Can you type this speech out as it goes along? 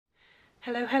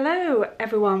Hello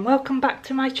everyone, welcome back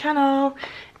to my channel.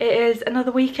 It is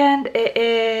another weekend. It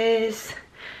is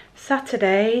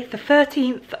Saturday the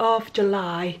 13th of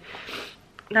July.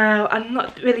 Now I'm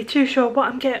not really too sure what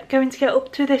I'm going to get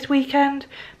up to this weekend,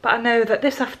 but I know that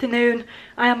this afternoon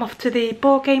I am off to the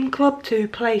board game club to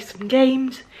play some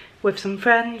games with some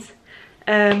friends.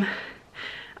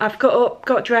 I've got up,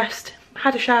 got dressed,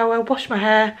 had a shower, washed my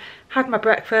hair, had my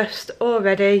breakfast all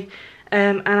ready,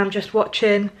 and I'm just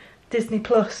watching Disney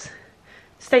Plus,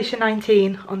 Station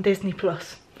 19 on Disney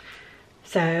Plus.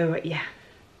 So yeah,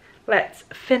 let's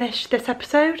finish this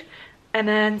episode and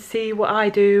then see what I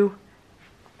do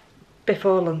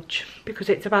before lunch, because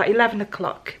it's about 11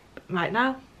 o'clock right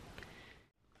now.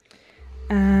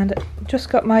 And just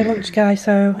got my lunch, guys,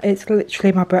 so it's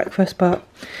literally my breakfast but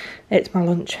it's my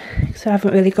lunch, so I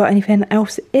haven't really got anything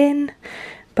else in,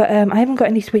 but I haven't got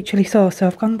any sweet chilli sauce, so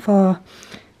I've gone for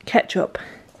ketchup.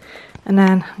 And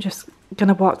then I'm just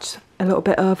gonna watch a little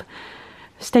bit of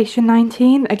Station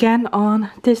 19 again on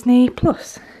Disney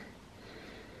Plus.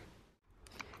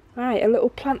 Right, a little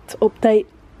plant update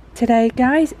today,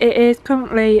 guys. It is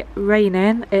currently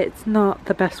raining. It's not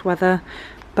the best weather,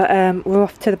 but we're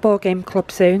off to the board game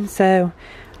club soon, so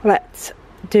let's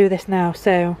do this now.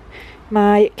 So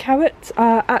my carrots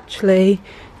are actually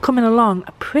coming along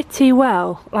pretty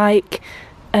well. Like,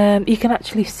 you can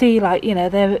actually see, like, you know,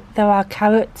 there are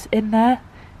carrots in there.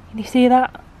 Can you see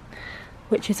that?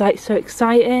 Which is like so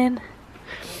exciting.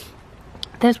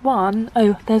 There's one.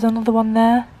 Oh, there's another one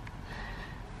there.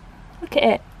 Look at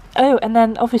it. Oh, and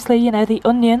then obviously, you know, the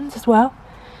onions as well.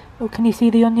 Oh, can you see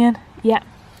the onion? Yeah.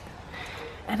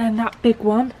 And then that big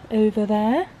one over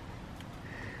there.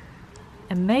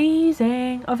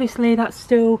 Amazing. Obviously that's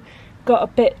still got a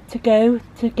bit to go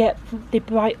to get the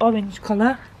bright orange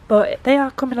colour, but they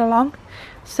are coming along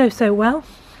so well.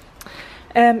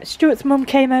 Stuart's mum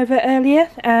came over earlier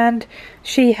and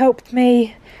she helped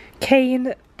me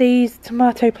cane these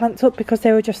tomato plants up because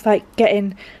they were just like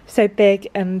getting so big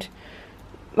and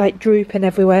like drooping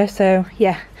everywhere. So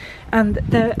yeah, and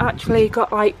they're actually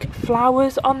got like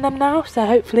flowers on them now, so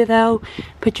hopefully they'll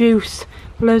produce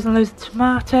loads and loads of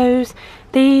tomatoes.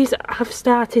 These have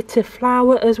started to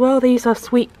flower as well. These are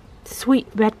sweet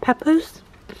red peppers,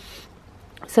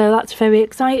 so that's very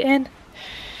exciting.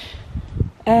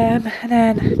 And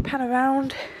then pan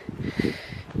around.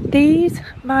 These,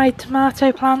 my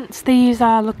tomato plants, these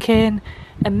are looking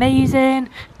amazing.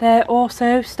 They're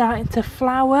also starting to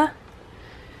flower,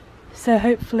 so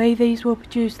hopefully these will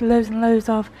produce loads and loads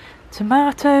of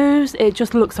tomatoes. It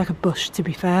just looks like a bush, to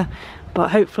be fair,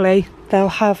 but hopefully they'll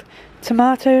have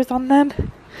tomatoes on them.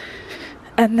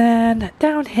 And then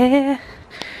down here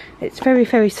it's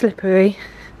very slippery.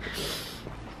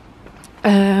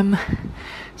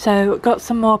 So got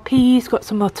some more peas, got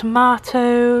some more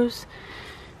tomatoes,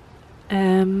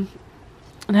 and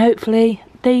hopefully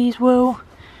these will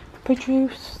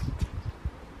produce.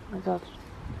 Oh my god,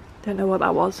 don't know what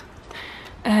that was.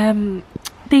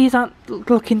 These aren't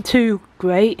looking too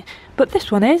great, but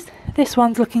this one is. This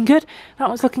one's looking good, that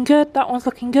one's looking good, that one's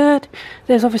looking good.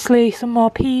 There's obviously some more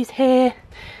peas here.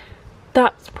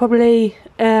 That's probably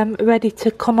ready to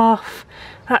come off.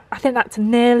 I think that's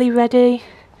nearly ready.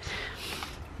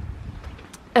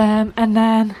 And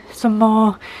then some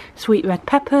more sweet red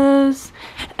peppers,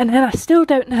 and then I still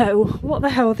don't know what the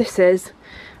hell this is,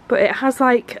 but it has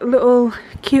like little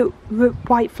cute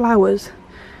white flowers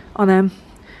on them.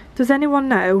 Does anyone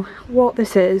know what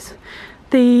this is?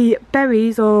 The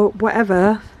berries or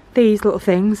whatever, these little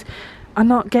things, are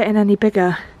not getting any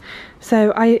bigger,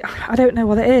 so I don't know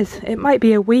what it is. It might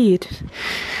be a weed,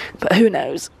 but who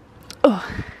knows. Oh.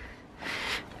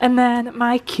 And then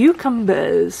my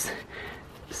cucumbers.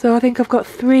 So I think I've got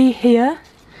 3 here,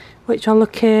 which are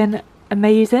looking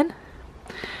amazing.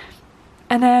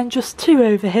 And then just 2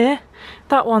 over here.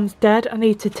 That one's dead, I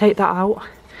need to take that out.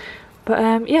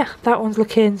 But yeah, that one's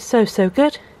looking so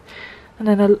good. And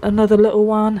then another little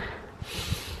one.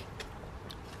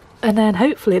 And then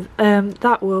hopefully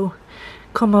that will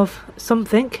come of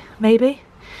something, maybe.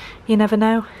 You never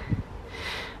know.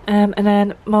 And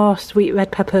then more sweet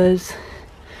red peppers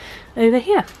over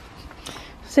here.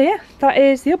 So yeah, that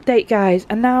is the update, guys,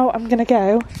 and now I'm gonna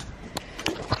go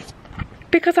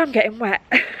because I'm getting wet.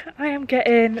 I am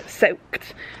getting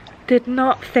soaked. Did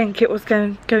not think it was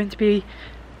going to be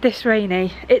this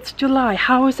rainy. It's July.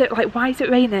 How is it, like, why is it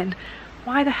raining?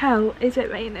 Why the hell is it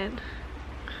raining?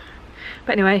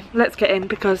 But anyway, let's get in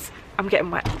because I'm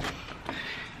getting wet.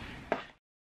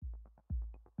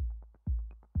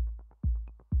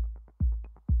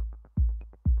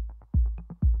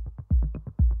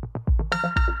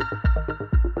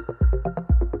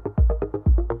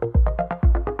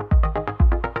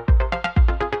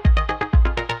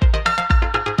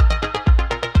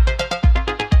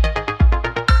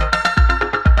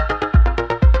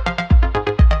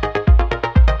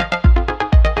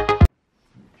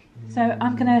 So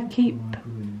I'm going to keep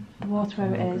the water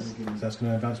where it is. So that's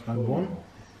going to advance by 1.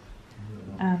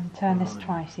 And turn this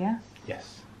twice, yeah?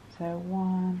 Yes. So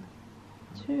 1,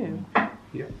 2.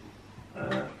 Yeah.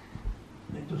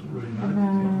 It doesn't really And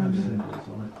matter. then-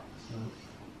 On it. So,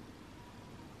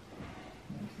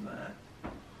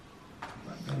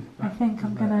 I think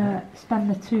I'm going to spend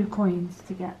the 2 coins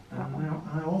to get that and one. now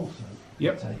I also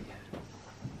Yep. take.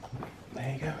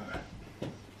 There you go.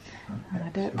 And I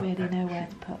don't really know where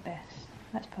to put this.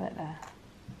 Let's put it there.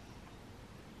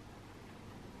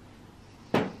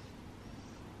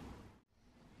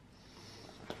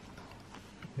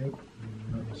 Yep.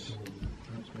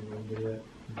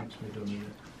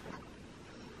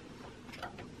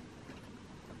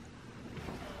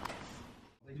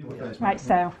 Right,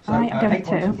 so I am going 8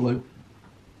 points for to blue,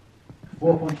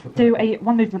 4 points for do purple, a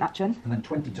 1 movement action, and then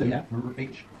 22 Yeah. for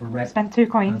each for red spend 2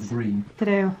 and coins green. to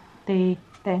do the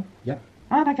thing. Yep.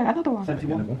 And I get another one.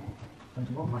 71.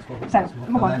 So,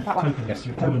 number 1, that one. Yes.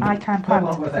 I can Purple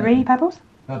plant worth 3 pebbles.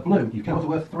 Blue, you can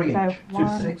worth 3 So, each. 2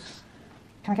 1. 6.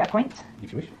 Can I get a point,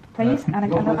 If you wish. please?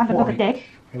 And yours worth another 4 dig, each.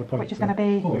 Have a point. which is going to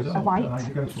be a white.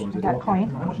 And get a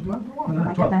coin. Oh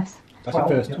my goodness. That's the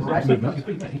first Red. movement.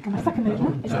 And the second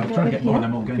movement is I'm going to trying to be get more here.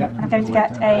 than I'm going. Yep. And I'm going to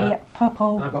get a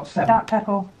purple, And I've got 7. dark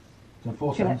purple, So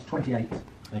 4 tulip. 7's 28. There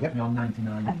you go. You're on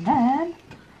 99. and then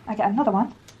I get another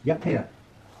one, Yep. Here,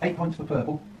 8 points for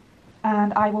purple,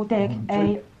 and I will dig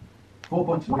a 4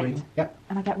 points for white, green,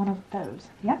 and I get one of those.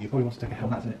 Yeah? You probably want to take a and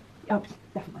helmet. that's it. Oh,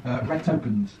 definitely. Red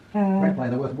tokens. Red player,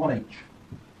 they're worth 1 each.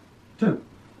 2.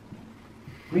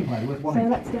 Green player, they're worth 1 So each.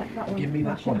 let's get that one. Give me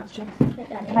that Action, point. action.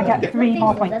 Can I get 3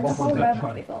 more points?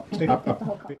 Drop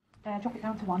it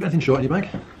down to 1. Anything short in your bag?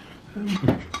 And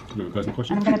I'm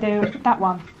going to do that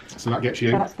one. So that gets So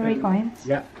you. that's 3 coins.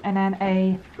 Yeah. And then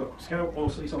a Got scout or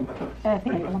sea on pepper.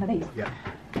 thing, one of these. Yeah.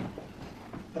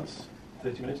 That's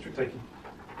 30 minutes trick taking.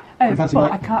 Oh, fancy but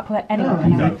Mike? I can't put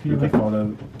anything No, on it. you can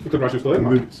follow The rice is still the in.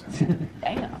 routes. Damn.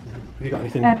 Have you got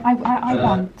anything? I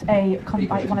want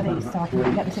like one of these so I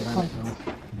can get the 6 points.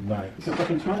 Right. Is that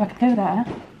fucking So I time? could go there,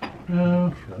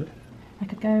 Could. I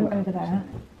could go over there,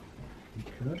 You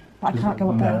could. but I can't go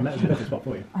up No, there. that's the best spot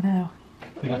for you. I know. I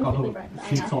think I got a little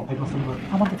sheet salt paper somewhere.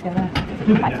 I wanted to go there.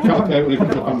 Only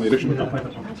family edition. Your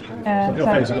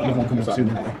face, So, another one comes up soon.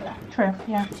 true,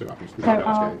 yeah. See what happens. So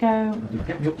I'll go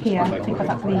here because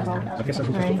that's legal. I guess that's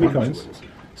Three. 3 coins.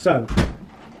 So, do you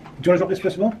want to drop this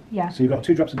first of all? Yeah. So you've got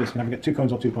 2 drops of this. You can either get 2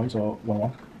 coins or 2 points or 1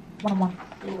 1. 1 and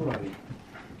 1.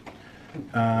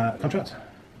 Contract?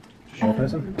 Or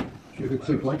person?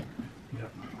 2 point.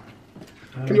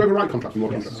 Can you overwrite contracts and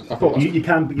more contracts? I thought that's You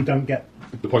can, but you don't get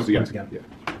the points again. again. Yeah.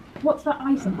 What's that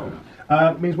eye symbol?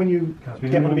 Means when you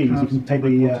get one of these, you can take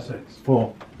the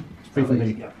 4 free from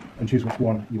the and choose which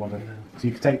one you want to. So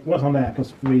you can take what's on there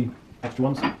plus 3 extra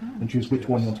ones and choose which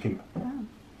one you want to keep.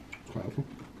 Quite helpful.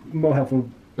 More helpful.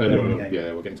 No, early in the game.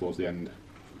 yeah, we're getting towards the end.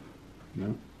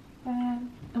 No. And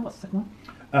what's the second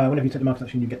one? Whenever you take the market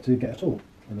action, you get to get a tool.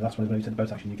 And the last one is when you take the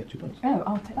boat action, you get 2 points. Oh,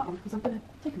 I'll take that one because I'm going to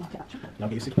take a market action. And I'll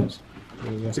get you 6 points.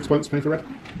 6 points, penny for red.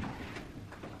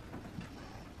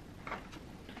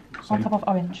 So, On top of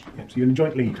orange. yeah, so you're in a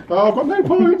joint lead. Oh, I've got no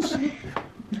points!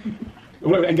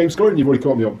 Well, end game scoring, you've already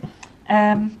caught me up.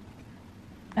 And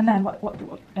then where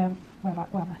am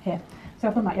I? Here. So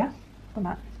I've done that, yeah? Done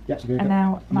that. Yeah, so you And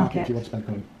now mark if it. you want to spend a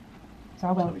coin. So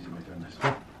I will. Did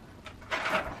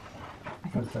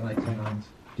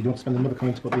you want to spend another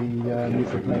coin to put the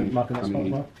neutral play mark in that spot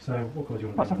as well? So what colour do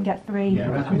you What, want? so I can get 3?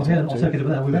 I'll take it over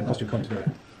there. That cost you a coin to do it.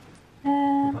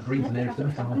 Green's nearest to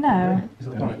me. No. Is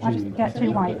it the white? I just get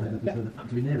 2 white.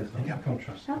 To be nearest. Yeah,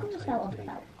 contrast. How come the spell on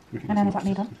about? And then is that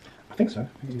me done? I think so.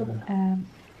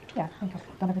 Yeah, I think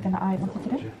I've done everything that I wanted to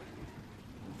do.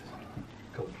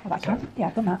 Cool. Oh, that's good. Yeah,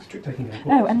 I've done that. Trick taking game.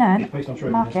 Oh, and then It's based on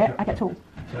Schrodinger's mark it, cat. I get tool.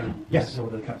 So Yes. know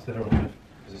whether the cat's dead or alive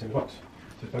because it's in the box. So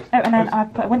it's both. Oh, and then I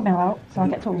put a windmill out, so I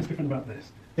get tool. What's different about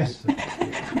this? Yes. Did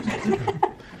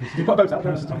you put a boat out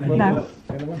first? No. No,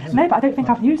 but I don't think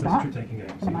I've used It's a that. trick taking game.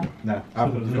 Never mind. No,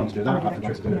 I've forgotten to do that. I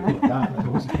forgot to do that.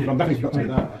 I've definitely forgot to do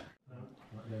that.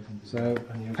 So,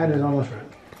 Pen is on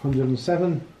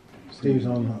 107, Steve's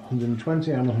on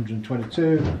 120, I'm on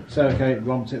 122, Sarah Kate,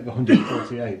 Ron Tip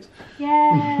 148.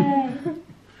 Yay!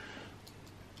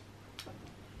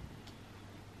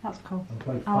 That's cool. I'll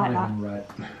play I like 5 that. and red.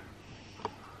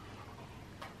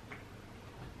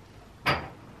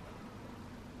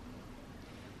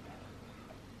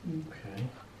 Okay.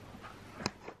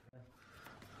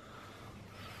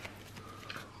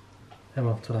 I'm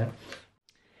off tonight.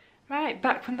 Right,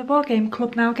 Right, back from the board game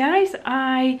club now, guys.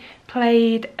 I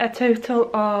played a total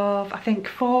of, I think,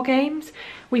 4 games.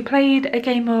 We played a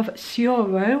game of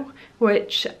Tsuro,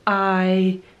 which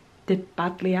I did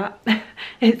badly at.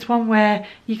 It's one where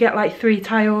you get like 3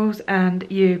 tiles and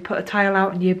you put a tile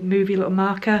out and you move your little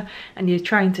marker and you're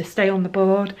trying to stay on the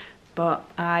board. But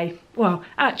well,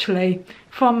 actually,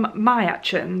 from my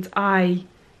actions, I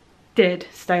did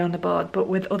stay on the board, but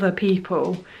with other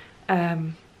people,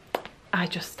 I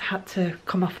just had to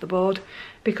come off the board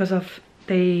because of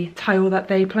the tile that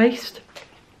they placed.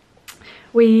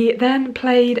 We then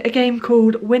played a game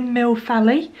called Windmill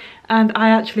Valley, and I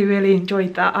actually really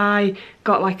enjoyed that. I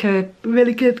got like a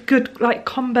really good like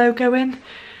combo going,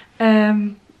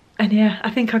 and yeah,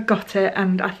 I think I got it,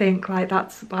 and I think like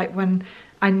that's like when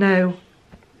I know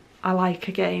I like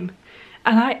a game.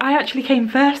 And I actually came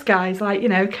first, guys, like, you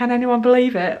know, can anyone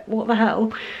believe it? What the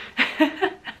hell?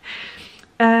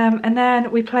 And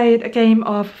then we played a game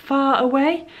of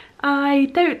Faraway.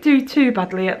 I don't do too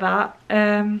badly at that.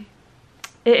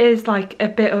 It is like a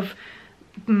bit of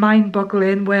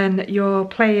mind-boggling when you're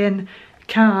playing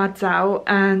cards out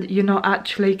and you're not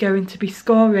actually going to be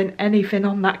scoring anything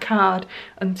on that card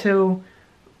until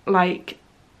like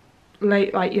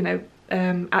late, like, you know,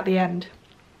 at the end.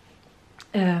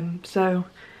 So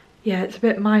yeah, it's a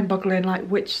bit mind-boggling like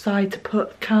which side to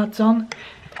put cards on.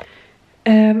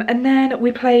 And then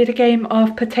we played a game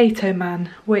of Potato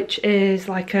Man, which is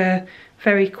like a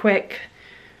very quick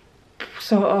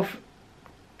sort of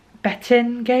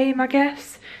betting game, I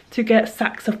guess, to get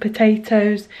sacks of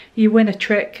potatoes. You win a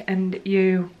trick and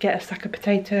you get a sack of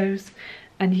potatoes,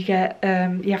 and you get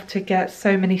you have to get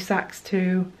so many sacks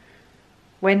to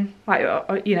win,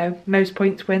 like, you know, most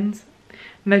points wins,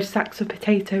 most sacks of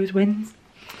potatoes wins.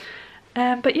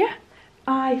 But yeah,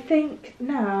 I think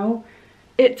now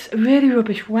it's really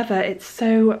rubbish weather. It's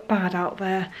so bad out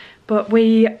there, but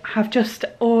we have just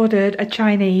ordered a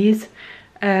Chinese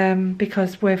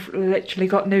because we've literally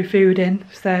got no food in.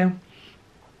 So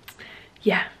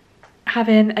yeah,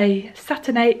 having a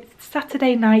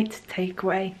Saturday night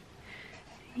takeaway.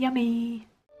 Yummy.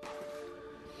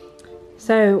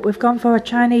 So we've gone for a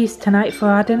Chinese tonight for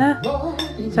our dinner.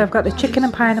 So I've got the chicken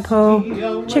and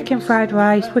pineapple, chicken fried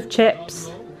rice with chips,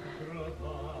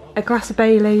 a glass of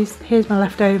Baileys, here's my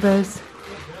leftovers,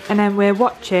 and then we're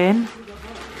watching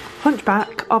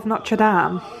Hunchback of Notre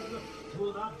Dame.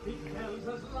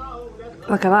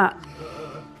 Look at that.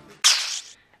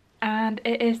 And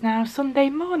it is now Sunday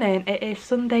morning. It is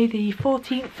Sunday the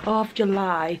 14th of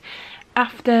July.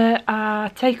 After our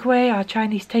takeaway, our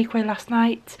Chinese takeaway last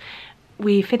night,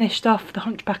 we finished off the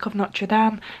Hunchback of Notre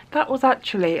Dame. That was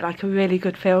actually like a really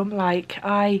good film. Like,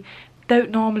 I don't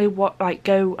normally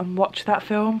go and watch that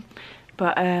film,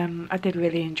 but I did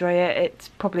really enjoy it. It's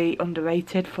probably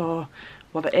underrated for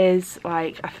what it is.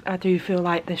 Like, I do feel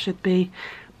like there should be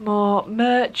more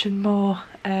merch and more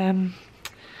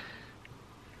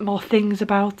things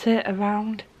about it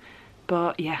around,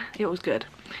 but yeah, it was good.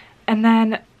 And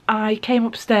then I came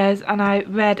upstairs and I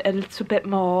read a little bit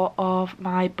more of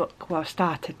my book. Well, I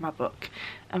started my book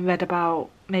and read about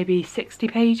maybe 60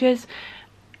 pages.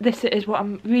 This is what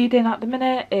I'm reading at the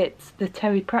minute. It's the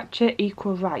Terry Pratchett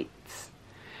Equal Rights.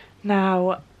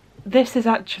 Now, this is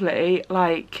actually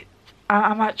like,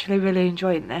 I'm actually really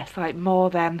enjoying this, like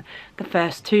more than the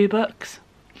first 2 books.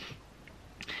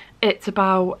 It's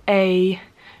about a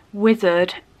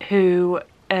wizard who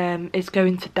is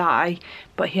going to die,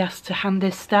 but he has to hand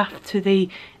his staff to the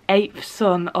 8th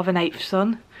son of an 8th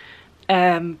son.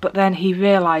 But then he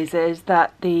realises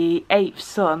that the 8th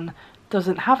son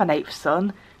doesn't have an 8th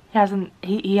son.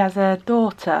 He has a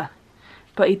daughter,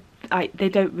 but they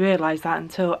don't realise that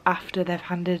until after they've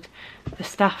handed the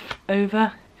staff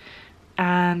over.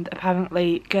 And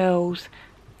apparently girls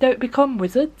don't become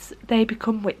wizards, they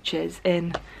become witches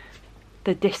in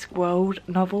the Discworld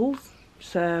novels.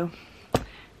 So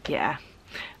yeah,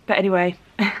 but anyway,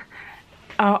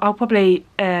 I'll probably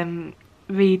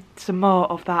read some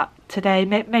more of that today,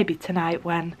 maybe tonight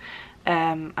when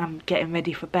I'm getting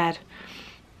ready for bed.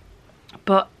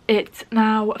 But it's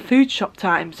now food shop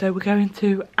time, so we're going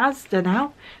to Asda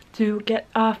now to get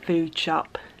our food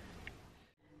shop.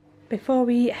 Before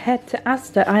we head to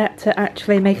Asda, I had to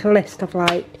actually make a list of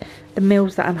like the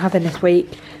meals that I'm having this week,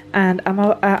 and I'm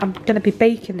going to be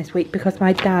baking this week because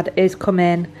my dad is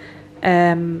coming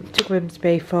to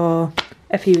Grimsby for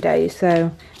a few days,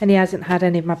 so, and he hasn't had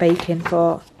any of my baking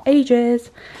for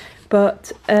ages.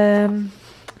 But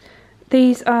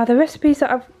these are the recipes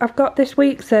that I've got this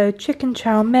week. So chicken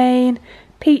chow mein,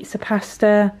 pizza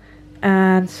pasta,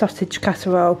 and sausage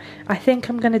casserole. I think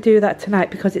I'm going to do that tonight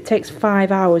because it takes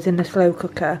 5 hours in the slow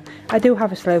cooker. I do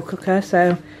have a slow cooker,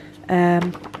 so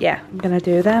yeah, I'm going to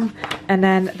do them. And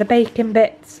then the bacon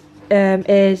bits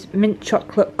is mint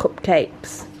chocolate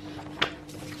cupcakes.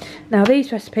 Now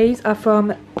these recipes are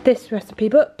from this recipe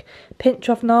book, Pinch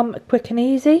of Nom Quick and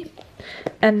Easy.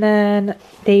 And then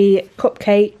the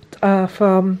cupcakes are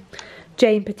from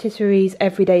Jane Patisserie's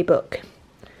Everyday Book.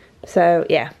 So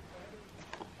yeah,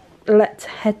 let's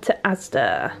head to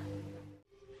Asda.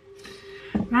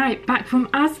 Right, back from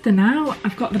Asda now.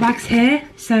 I've got the bags here,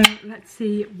 so let's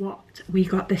see what we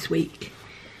got this week.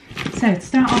 So to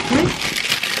start off with,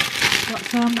 got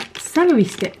some celery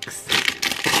sticks,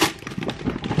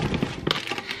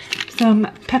 some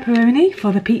pepperoni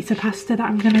for the pizza pasta that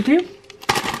I'm going to do,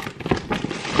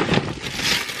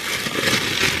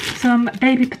 some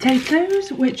baby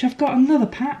potatoes, which I've got another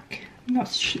pack. I'm not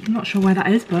sure where that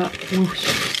is, but we'll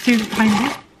soon find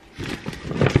it.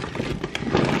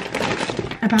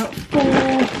 About 4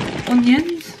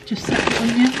 onions, just separate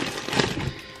onions.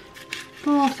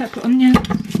 4 separate onions.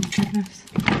 Goodness.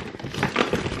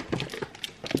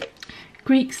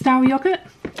 Greek style yogurt.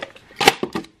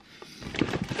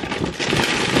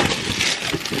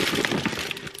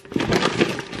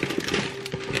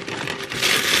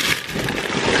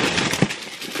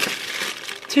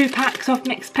 Two packs of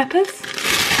mixed peppers.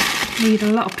 Need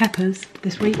a lot of peppers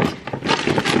this week.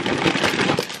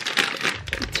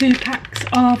 2 packs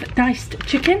of diced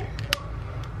chicken.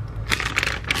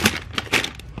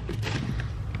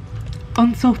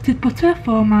 Unsalted butter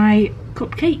for my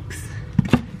cupcakes.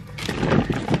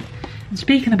 And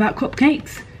speaking about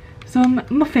cupcakes, some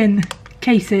muffin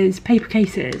cases, paper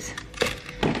cases.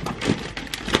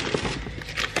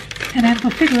 And then for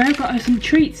Figaro, got her some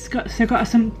treats. Got her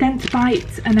some dense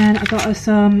bites, and then I got her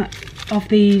some of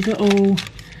these little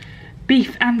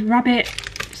beef and rabbit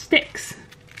sticks.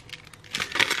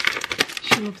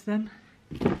 She loves them.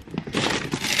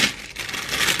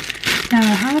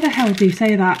 Now, how the hell do you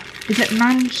say that? Is it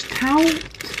mange tout?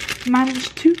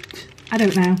 Mange tout? I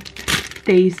don't know.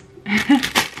 These.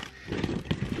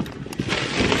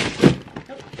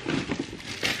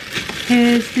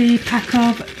 Here's the pack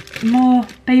of more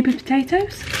baby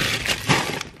potatoes.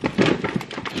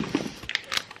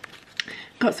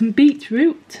 Got some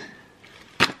beetroot.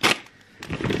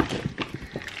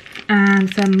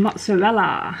 And some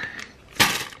mozzarella.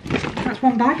 That's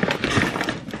one bag.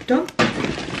 Done.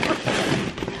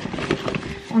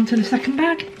 On to the second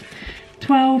bag.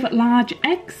 12 large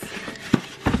eggs.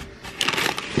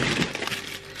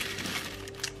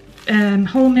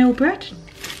 Wholemeal bread.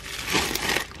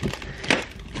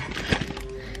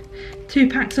 2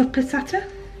 packs of passata.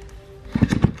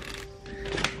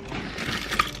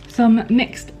 Some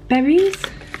mixed berries.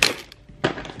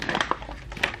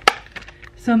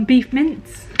 Some beef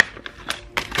mince.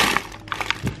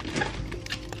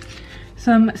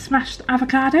 Some smashed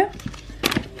avocado.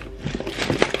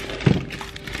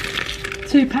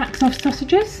 2 packs of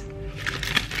sausages.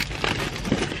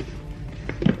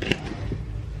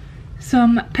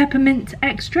 Some peppermint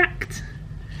extract.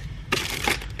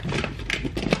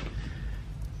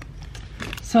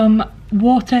 Some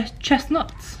water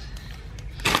chestnuts.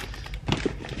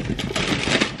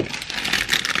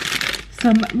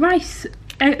 Some rice,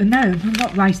 no,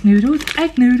 not rice noodles,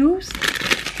 egg noodles.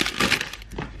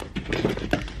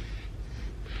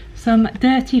 Some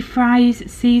dirty fries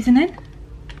seasoning.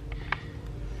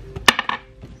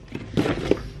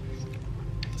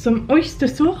 Some oyster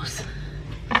sauce.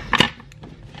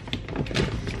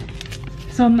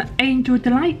 Some Angel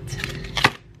Delight.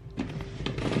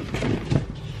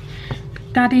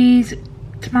 Daddy's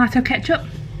tomato ketchup.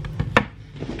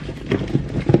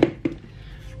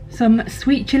 Some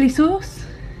sweet chili sauce.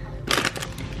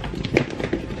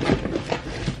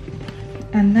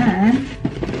 And then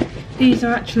these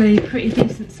are actually pretty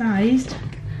decent sized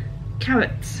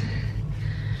carrots.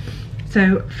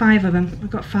 So 5 of them.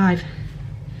 I've got 5.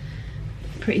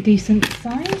 Pretty decent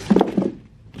size.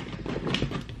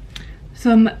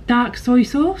 Some dark soy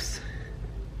sauce.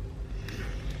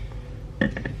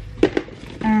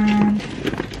 And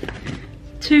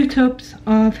 2 tubs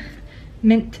of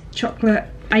mint chocolate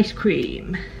ice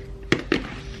cream.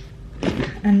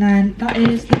 And then that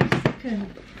is the second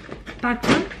bag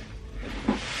one.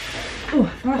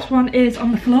 Oh, the last one is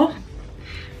on the floor.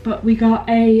 But we got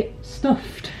a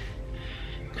stuffed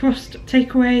crust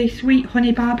takeaway sweet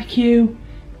honey barbecue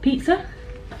pizza.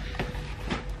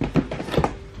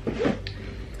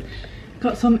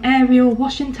 Got some Ariel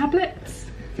washing tablets.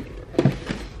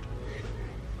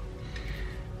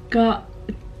 Got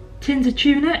tins of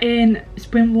tuna in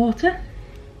spring water.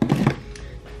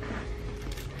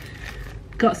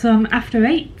 Got some after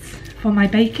eights for my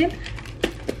bacon.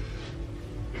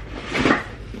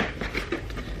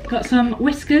 Got some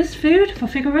Whiskers food for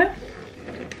Figaro.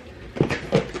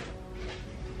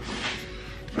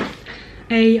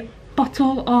 A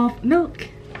bottle of milk.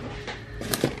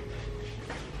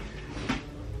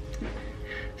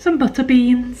 Some butter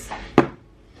beans.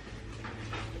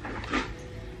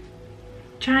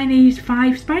 Chinese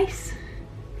 5-spice.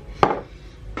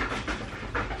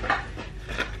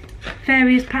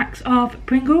 Various packs of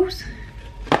Pringles.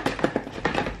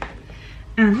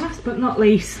 And last but not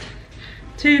least,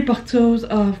 2 bottles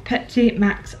of Pepsi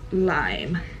Max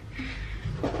Lime.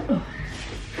 Oh.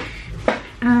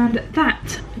 And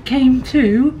that came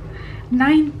to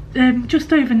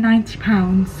just over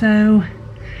 £90, so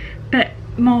a bit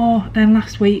more than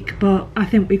last week, but I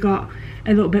think we got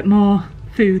a little bit more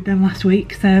food than last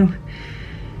week, so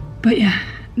but yeah,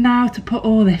 now to put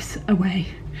all this away.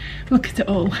 Look at it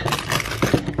all.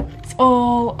 It's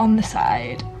all on the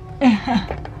side.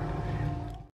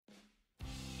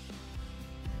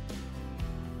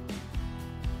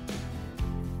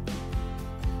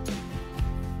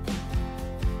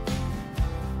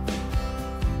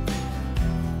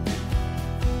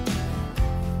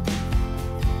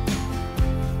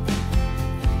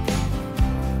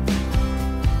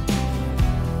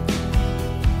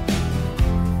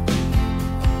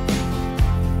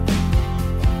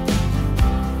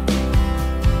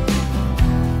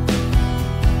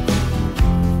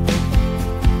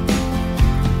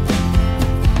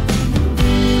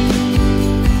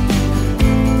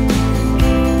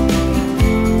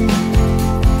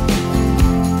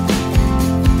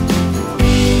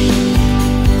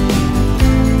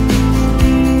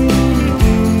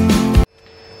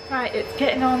 It's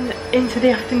getting on into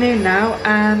the afternoon now,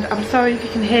 and I'm sorry if you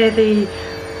can hear the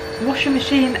washing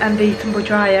machine and the tumble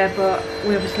dryer, but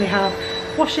we obviously have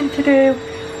washing to do,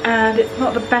 and it's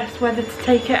not the best weather to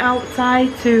take it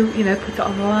outside to, you know, put it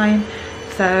on the line,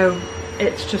 so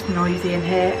it's just noisy in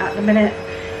here at the minute.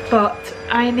 But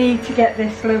I need to get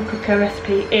this slow cooker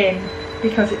recipe in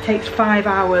because it takes 5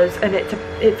 hours, and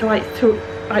it's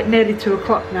like nearly 2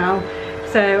 o'clock now,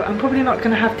 so I'm probably not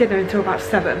going to have dinner until about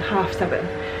 7, half 7.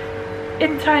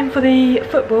 In time for the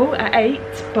football at 8,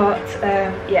 but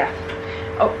yeah.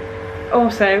 Oh,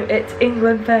 also, it's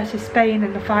England versus Spain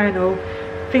in the final.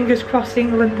 Fingers crossed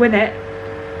England win it.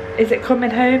 Is it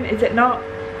coming home? Is it not?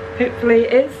 Hopefully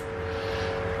it is.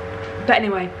 But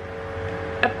anyway,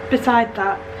 beside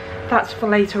that, that's for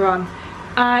later on.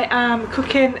 I am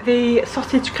cooking the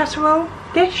sausage casserole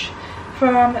dish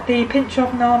from the Pinch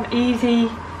of Nom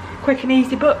Easy, Quick and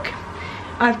Easy book.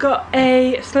 I've got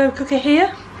a slow cooker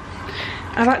here.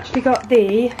 I've actually got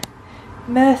the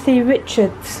Murphy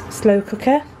Richards slow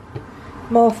cooker.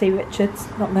 Morphy Richards,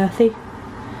 not Murphy.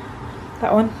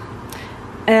 That one.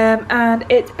 And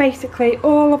it's basically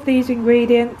all of these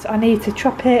ingredients. I need to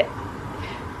chop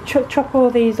all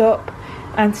these up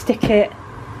and stick it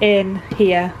in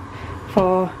here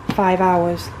for 5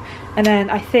 hours. And then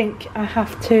I think I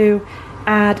have to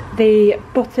add the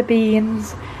butter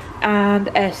beans and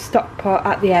a stock pot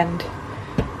at the end.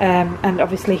 And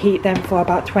obviously heat them for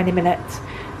about 20 minutes.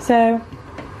 So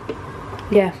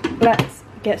yeah, let's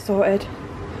get sorted.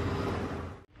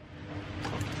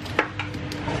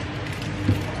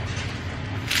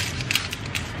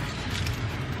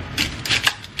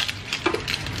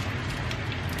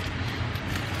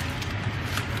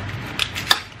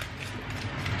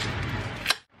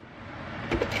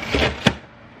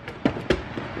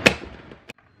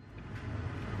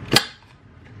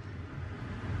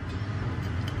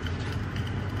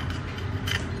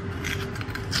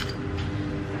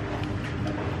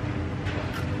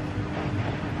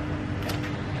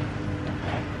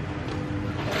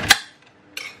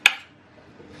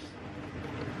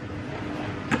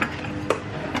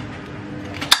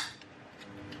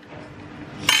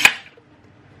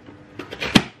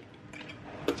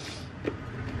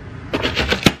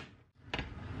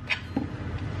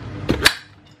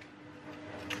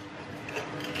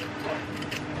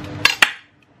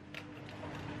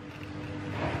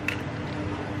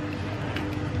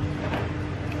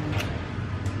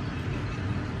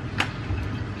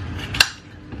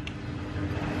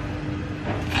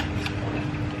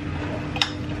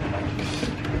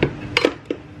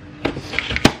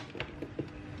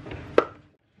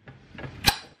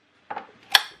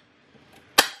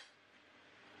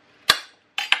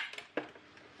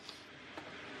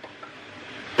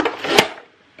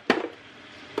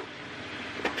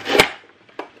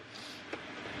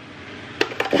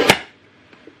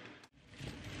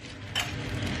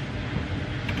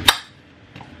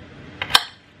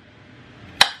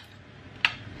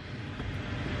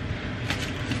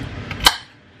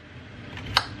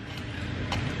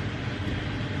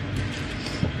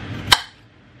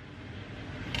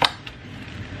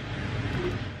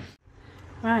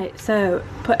 Right, so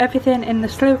put everything in the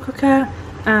slow cooker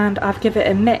and I've given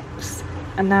it a mix,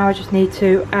 and now I just need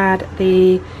to add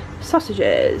the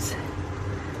sausages,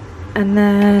 and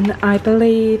then I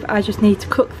believe I just need to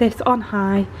cook this on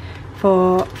high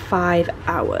for 5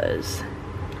 hours.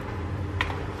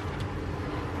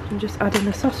 I'm just adding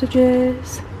the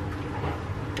sausages,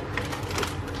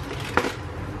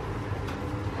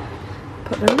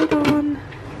 put the lid on,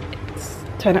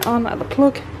 turn it on at the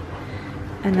plug,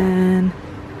 and then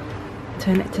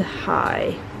turn it to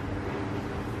high,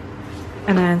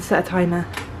 and then set a timer.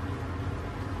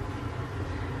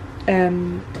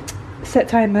 Set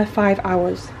timer 5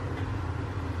 hours.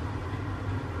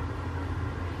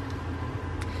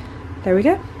 There we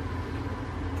go.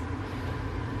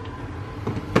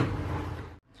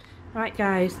 Right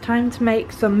guys, time to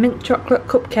make some mint chocolate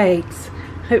cupcakes.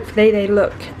 Hopefully they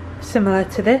look similar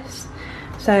to this.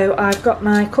 So I've got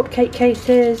my cupcake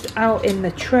cases out in the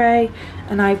tray,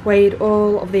 and I've weighed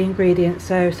all of the ingredients.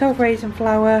 So self-raising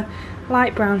flour,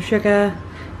 light brown sugar,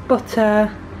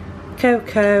 butter,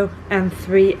 cocoa and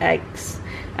 3 eggs.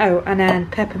 Oh, and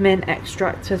then peppermint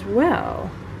extract as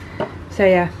well. So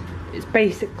yeah, it's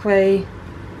basically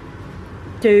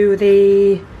do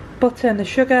the butter and the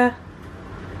sugar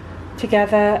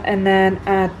together, and then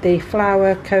add the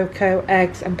flour, cocoa,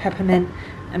 eggs and peppermint,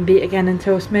 and beat again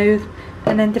until smooth,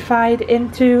 and then divide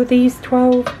into these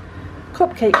 12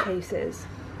 cupcake cases.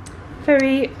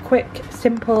 Very quick,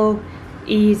 simple,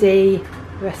 easy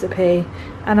recipe,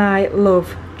 and I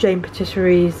love Jane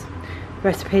Patisserie's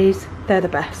recipes, they're the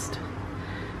best.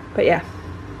 But yeah,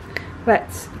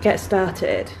 let's get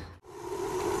started.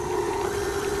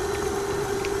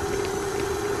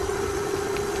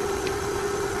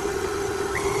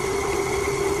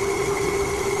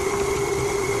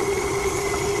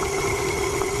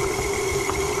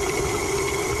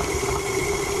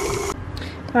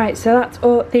 Right, so that's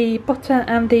all the butter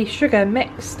and the sugar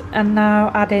mixed, and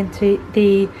now add into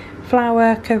the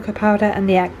flour, cocoa powder and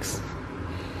the eggs,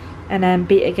 and then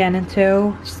beat again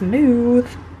until smooth.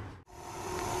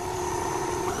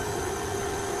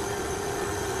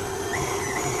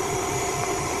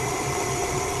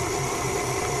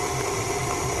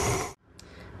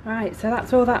 Right, so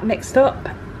that's all that mixed up,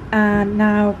 and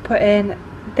now put in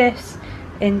this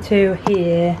into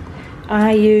here.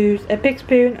 I use a big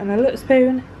spoon and a little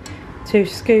spoon to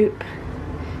scoop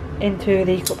into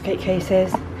the cupcake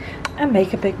cases and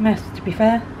make a big mess, to be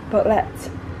fair, but let's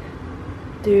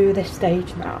do this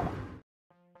stage now.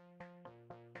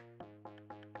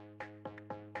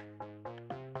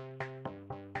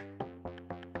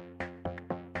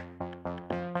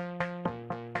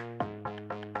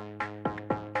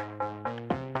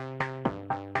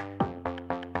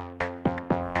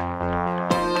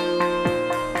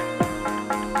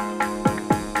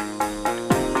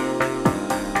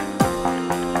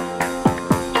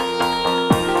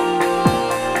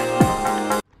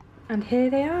 And here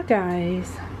they are,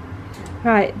 guys.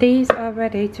 Right, these are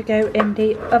ready to go in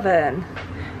the oven.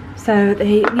 So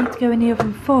they need to go in the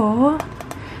oven for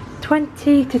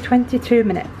 20 to 22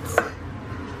 minutes.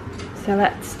 So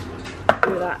let's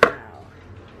do that now.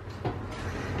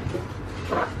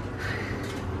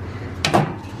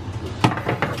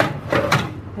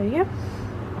 There you go.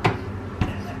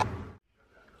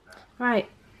 Right,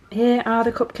 here are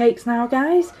the cupcakes now,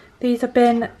 guys. These have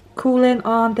been cooling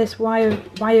on this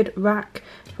wired rack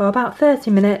for about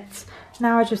 30 minutes.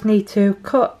 Now I just need to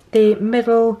cut the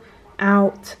middle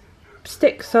out,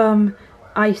 stick some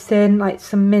icing, like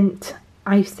some mint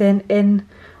icing in,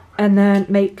 and then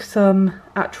make some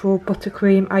actual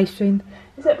buttercream icing.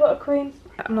 Is it buttercream?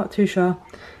 I'm not too sure.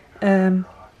 And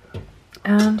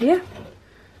yeah,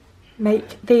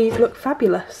 make these look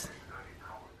fabulous.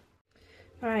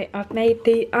 Right, I've made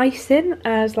the icing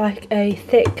as like a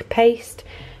thick paste.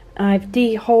 I've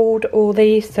de-holed all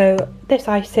these, so this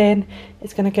icing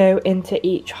is going to go into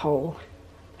each hole,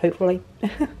 hopefully.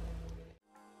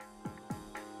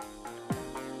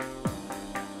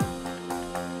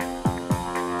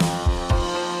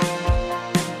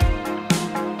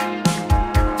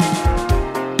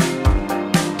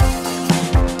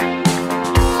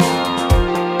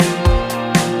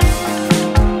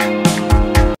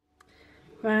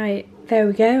 Right, there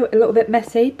we go, a little bit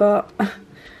messy, but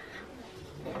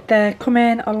they're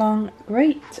coming along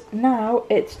great. Now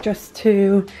it's just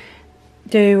to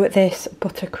do this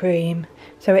buttercream.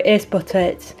 So it is butter,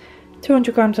 it's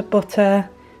 200 grams of butter,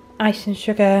 icing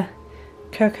sugar,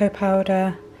 cocoa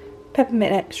powder,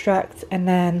 peppermint extract, and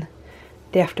then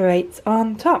the after eights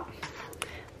on top.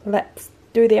 Let's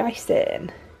do the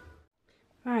icing.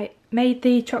 Right, made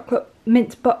the chocolate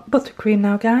mint buttercream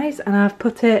now, guys, and I've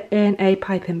put it in a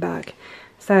piping bag.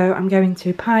 So I'm going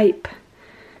to pipe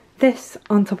this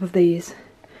on top of these,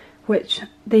 which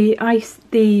the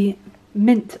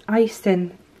mint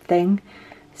icing thing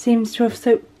seems to have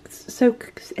soaked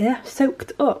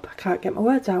up. I can't get my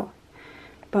words out,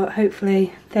 but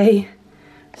hopefully they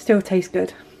still taste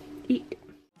good. Eat.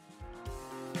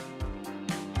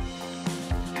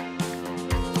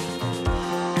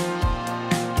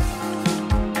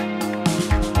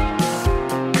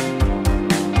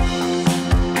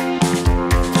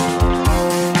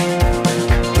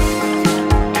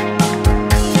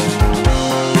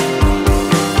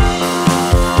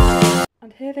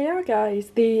 Here they are,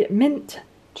 guys, the mint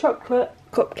chocolate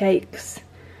cupcakes.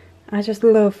 I just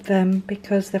love them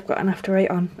because they've got an after eight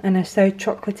on and they're so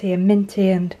chocolatey and minty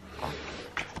and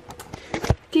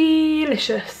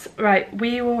delicious. Right,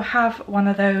 we will have one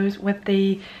of those with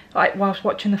the, like, whilst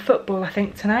watching the football, I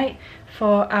think, tonight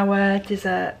for our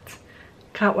dessert.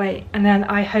 Can't wait. And then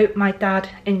I hope my dad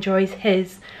enjoys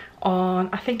his on,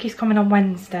 I think he's coming on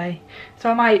Wednesday,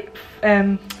 so I might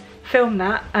film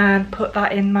that and put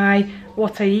that in my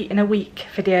what I eat in a week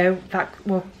video that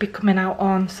will be coming out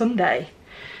on Sunday.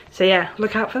 So yeah,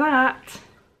 look out for that.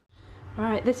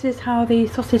 Right, this is how the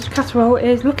sausage casserole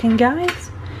is looking, guys.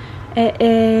 It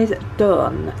is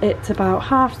done. It's about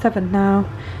 7:30 now,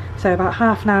 so about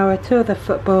half an hour till the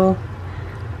football.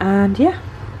 And yeah,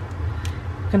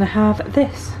 I'm gonna have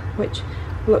this, which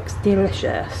looks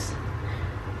delicious.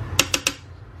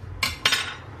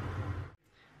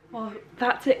 Well,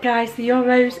 that's it, guys. The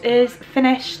Euros is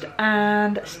finished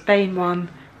and Spain won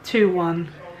 2-1.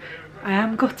 I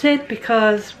am gutted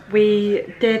because we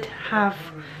did have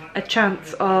a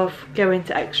chance of going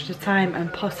to extra time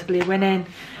and possibly winning,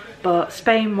 but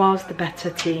Spain was the better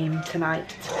team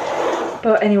tonight.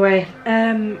 But anyway,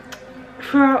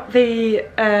 throughout the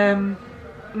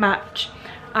match,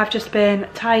 I've just been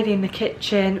tidying the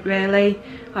kitchen, really,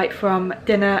 like from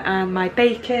dinner and my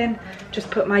bacon. Just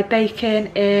put my bacon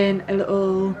in a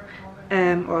little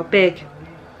or a big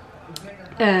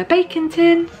bacon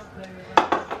tin,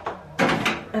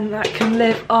 and that can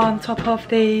live on top of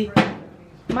the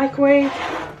microwave.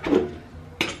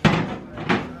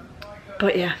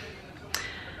 But yeah,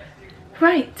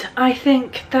 right, I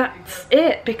think that's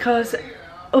it, because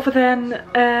other than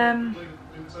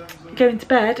going to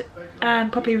bed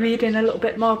and probably reading a little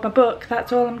bit more of my book,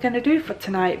 that's all I'm going to do for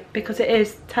tonight, because it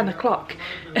is 10 o'clock.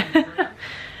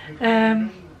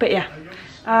 But yeah,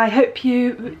 I hope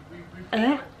you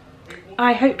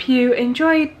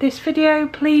enjoyed this video.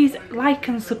 Please like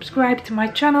and subscribe to my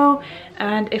channel,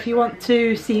 and if you want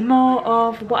to see more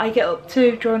of what I get up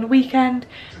to during the weekend,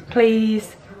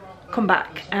 please come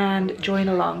back and join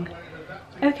along.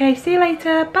 Okay, see you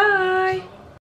later, bye!